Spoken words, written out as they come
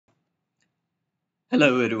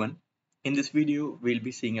Hello everyone. In this video, we'll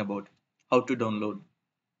be seeing about how to download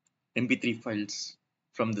MP3 files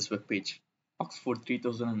from this web page, Oxford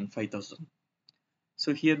 3000 and 5000.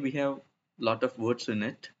 So here we have a lot of words in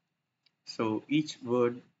it. So each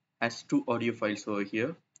word has two audio files over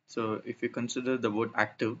here. So if you consider the word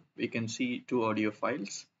active, we can see two audio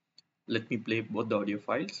files. Let me play both the audio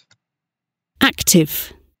files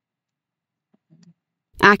Active.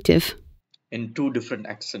 Active. in two different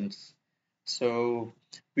accents. So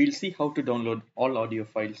we'll see how to download all audio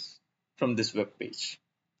files from this web page.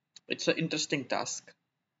 It's an interesting task,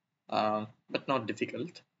 but not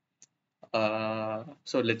difficult.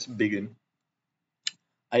 So let's begin.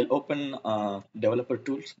 I'll open developer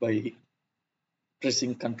tools by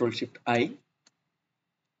pressing Ctrl Shift I,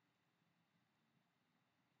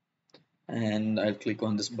 and I'll click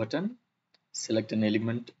on this button, select an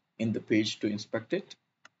element in the page to inspect it,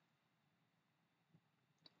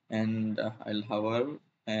 and I'll hover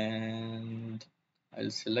and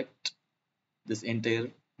I'll select this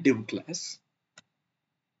entire div class.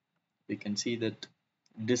 We can see that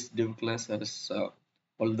this div class has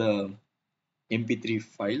all the MP3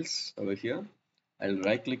 files over here. I'll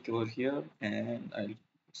right click over here and I'll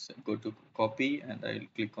go to copy and I'll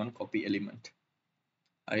click on copy element.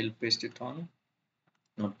 I'll paste it on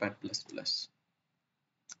Notepad++.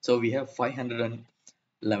 So we have 512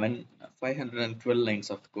 lines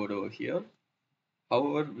of code over here.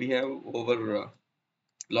 However, we have over a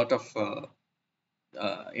lot of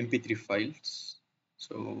MP3 files.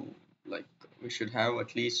 So like we should have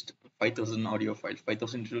at least 5000 audio files,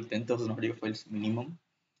 5000 to 10,000 audio files minimum.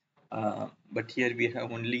 But here we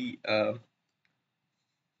have only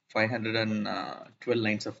 512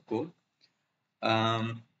 lines of code.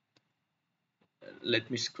 Let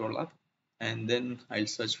me scroll up and then I'll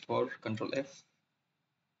search for Control F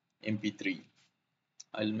MP3.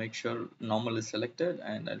 I'll make sure normal is selected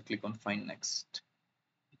and I'll click on find next.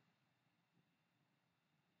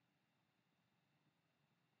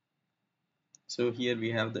 So here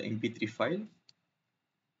we have the MP3 file.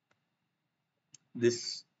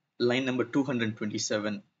 This line number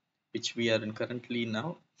 227, which we are in currently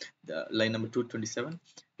now, the line number 227,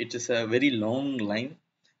 it is a very long line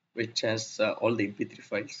which has all the MP3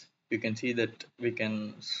 files. You can see that we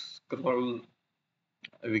can scroll,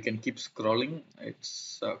 we can keep scrolling.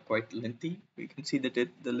 It's quite lengthy. We can see that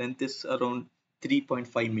the length is around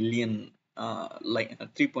 3.5 million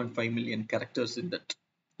 3.5 million characters in that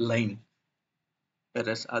line,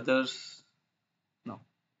 whereas others no.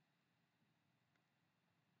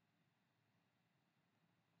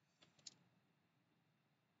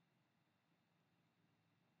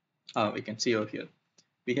 We can see over here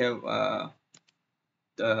we have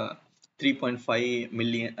the 3.5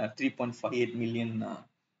 million 3.58 million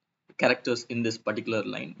characters in this particular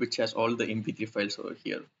line, which has all the MP3 files over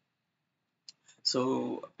here.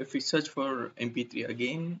 So if we search for MP3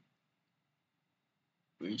 again,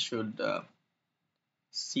 we should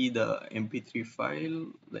see the MP3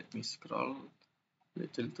 file. Let me scroll a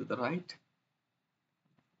little to the right.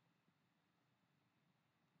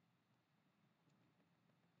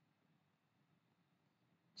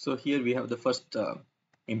 So here we have the first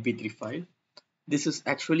MP3 file. This is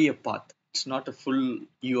actually a path. It's not a full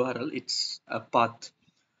URL, it's a path.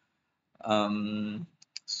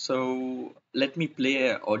 So let me play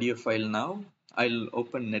an audio file now. I'll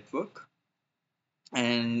open network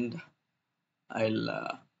and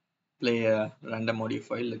I'll play a random audio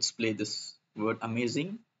file. Let's play this word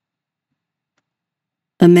amazing.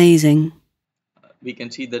 Amazing. We can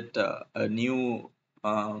see that a new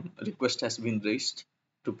request has been raised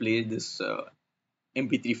to play this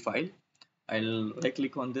MP3 file. I'll right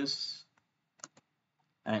click on this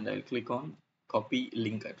and I'll click on copy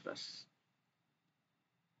link address.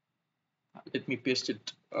 Let me paste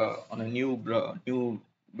it on a new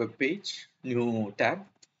web page, new tab.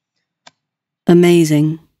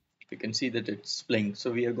 Amazing. You can see that it's playing.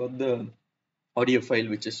 So we have got the audio file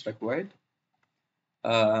which is required.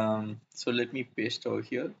 So let me paste over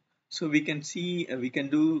here. So we can see we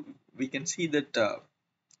can see that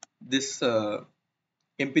this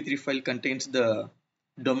MP3 file contains the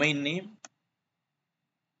domain name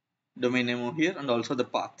over here and also the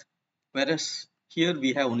path, whereas here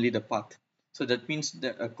we have only the path. So that means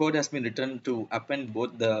the code has been written to append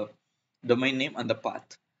both the domain name and the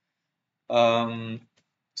path.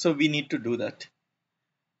 So we need to do that.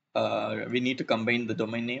 We need to combine the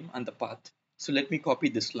domain name and the path. So let me copy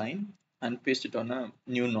this line and paste it on a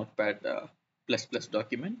new Notepad ++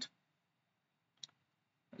 document.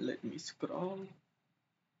 Let me scroll.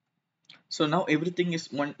 So now everything is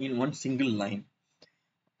in one single line.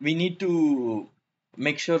 We need to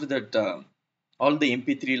make sure that all the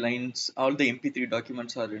MP3 lines, all the MP3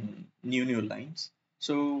 documents are in new lines.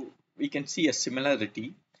 So we can see a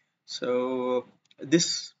similarity. So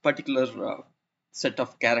this particular set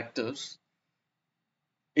of characters,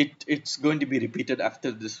 it's going to be repeated after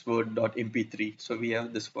this word dot mp3. So we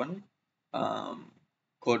have this one, um,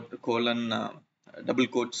 colon, double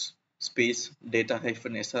quotes, space, data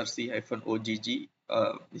hyphen src hyphen ogg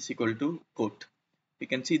is equal to quote. You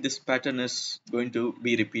can see this pattern is going to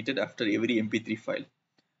be repeated after every mp3 file.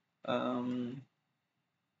 um,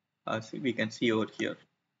 see, we can see over here.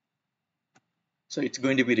 So it's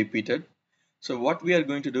going to be repeated. So what we are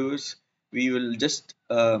going to do is we will just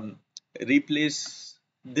replace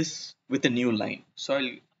this with a new line. So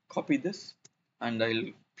I'll copy this and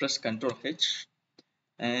I'll press Ctrl H,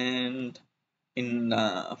 and in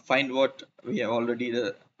find what we have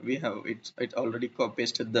already we have it already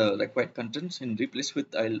pasted the required contents. In replace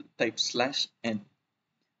with, I'll type slash n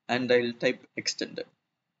and I'll type extended.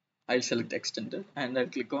 I'll select extended and I'll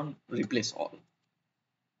click on replace all.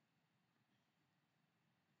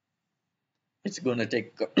 It's going to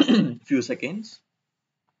take a few seconds.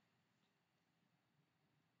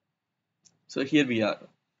 So here we are.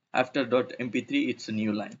 After .mp3, it's a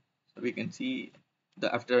new line. So we can see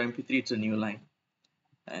the after mp3, it's a new line.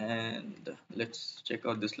 And let's check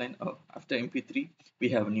out this line. Oh, after mp3, we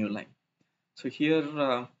have a new line. So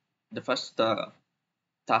here, the first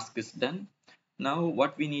task is done. Now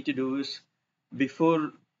what we need to do is,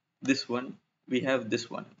 before this one, we have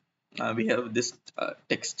this one. We have this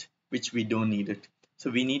text which we don't need it. So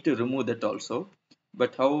we need to remove that also.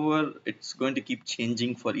 But however, it's going to keep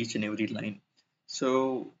changing for each and every line.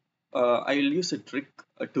 So I will use a trick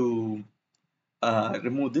to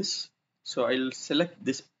remove this. So I'll select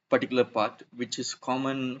this particular part which is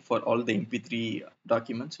common for all the mp3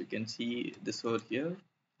 documents. You can see this over here.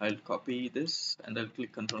 I'll copy this and I'll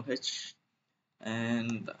click Ctrl H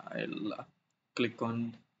and I'll click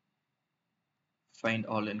on find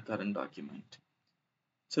all in current document.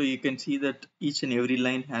 So you can see that each and every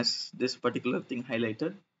line has this particular thing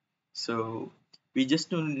highlighted. So we just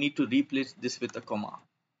don't need to replace this with a comma.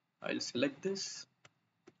 I'll select this,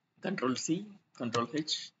 Control C, Control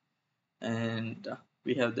H, and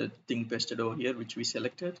we have the thing pasted over here which we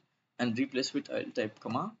selected, and replace with, I'll type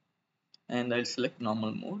comma and I'll select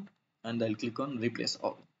normal mode and I'll click on replace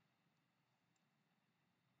all.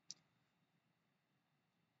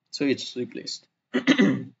 So it's replaced.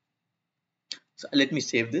 So let me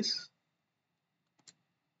save this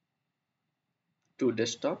to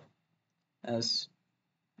desktop as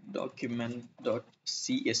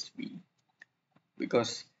document.csv,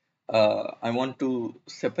 because I want to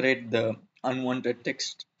separate the unwanted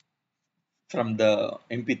text from the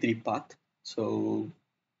mp3 path. So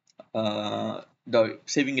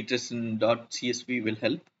saving it as in .csv will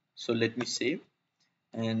help. So let me save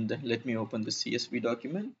and let me open the csv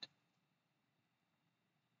document.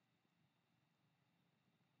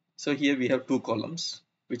 So here we have two columns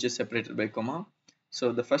which is separated by comma.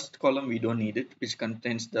 So the first column we don't need it, which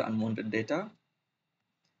contains the unwanted data,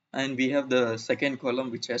 and we have the second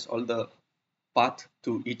column which has all the path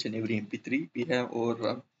to each and every mp3. We have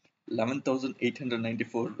over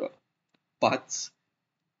 11,894 paths.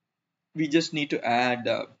 We just need to add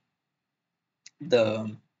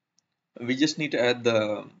the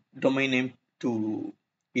domain name to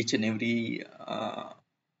each and every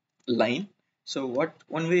line. So what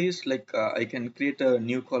one way is, like, I can create a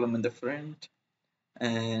new column in the front,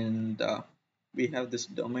 and we have this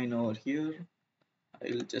domain over here.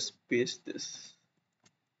 I'll just paste this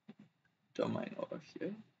domain over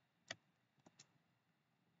here.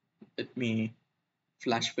 Let me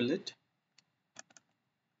flash fill it.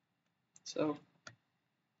 So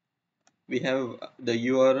we have the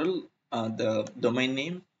URL, the domain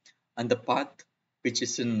name, and the path, which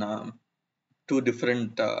is in two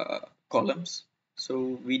different columns.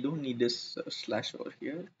 So we don't need this slash over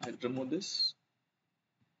here. I'll remove this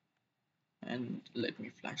and let me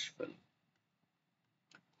flash fill.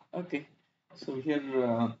 Okay, so here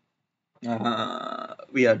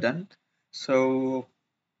we are done. So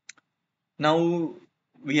now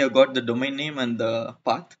we have got the domain name and the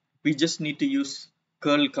path. We just need to use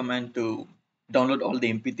curl command to download all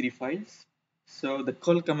the mp3 files. So the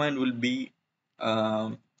curl command will be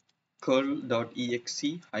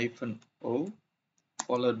curl.exe -o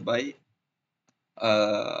followed by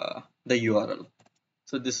the URL.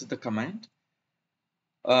 So this is the command.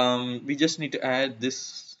 We just need to add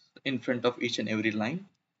this in front of each and every line.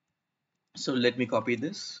 So let me copy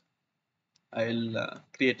this. I'll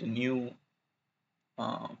create a new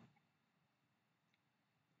uh,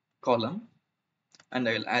 column and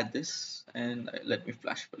I'll add this and let me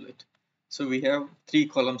flash fill it. So we have 3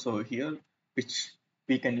 columns over here which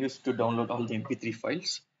we can use to download all the MP3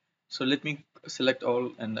 files. So let me select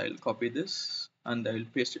all and I'll copy this and I will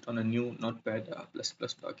paste it on a new notepad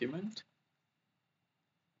 ++ document.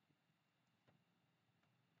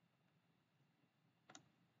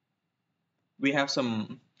 We have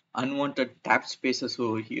some unwanted tab spaces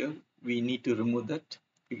over here. We need to remove that.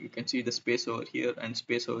 You can see the space over here and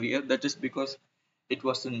space over here. That is because it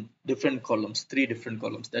was in different columns, 3 different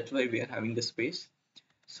columns. That's why we are having the space.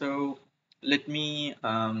 So let me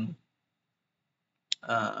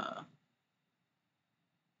uh,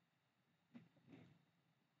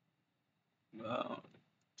 uh,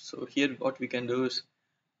 so here what we can do is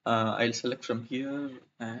I'll select from here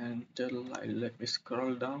and let me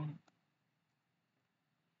scroll down.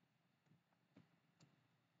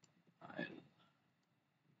 I'll,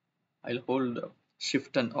 I'll hold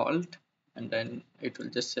shift and alt and then it will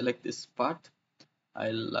just select this part.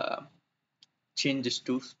 I'll change this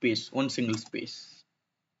to space, one single space.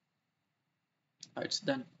 It's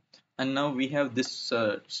done. And now we have this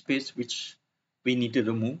space which we need to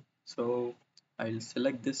remove. So I'll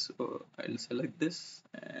select this,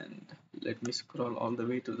 and let me scroll all the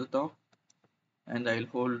way to the top and I'll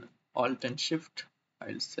hold alt and shift.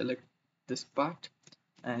 I'll select this part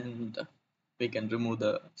and we can remove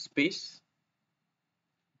the space.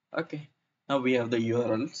 Okay, now we have the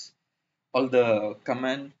URLs, all the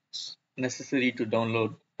commands necessary to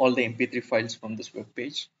download all the MP3 files from this web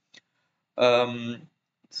page.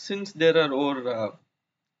 Since there are over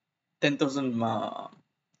 10,000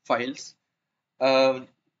 files,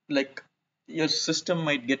 like your system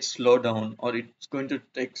might get slowed down or it's going to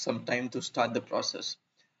take some time to start the process.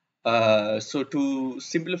 So to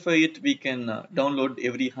simplify it, we can download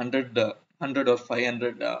every 100 or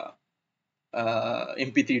 500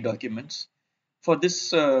 MP3 documents. For this,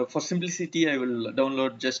 for simplicity, I will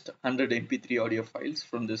download just 100 MP3 audio files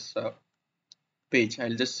from this page.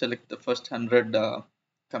 I'll just select the first 100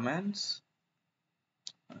 commands.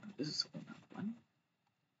 This is one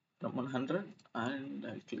from 100, and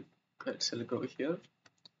I'll select over here.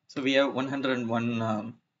 So we have 101.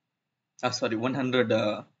 100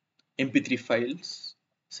 MP3 files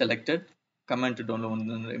selected. Command to download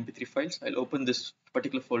 100 MP3 files. I'll open this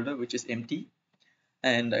particular folder which is empty,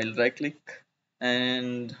 and I'll right click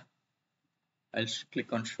and I'll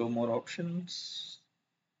click on show more options,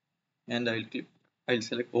 and I'll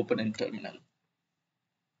select open in terminal.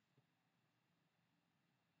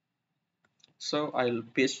 So I'll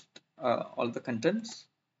paste all the contents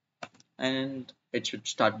and it should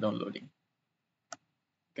start downloading.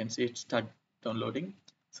 You can see it start downloading.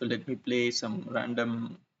 So let me play some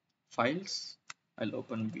random files. I'll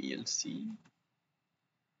open VLC.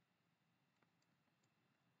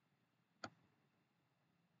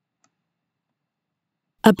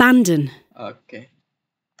 Abandon. Okay.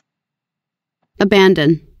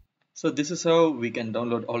 Abandon. So this is how we can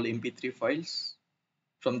download all MP3 files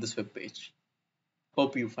from this web page.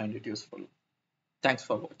 Hope you find it useful. Thanks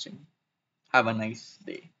for watching. Have a nice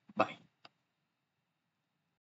day. Bye.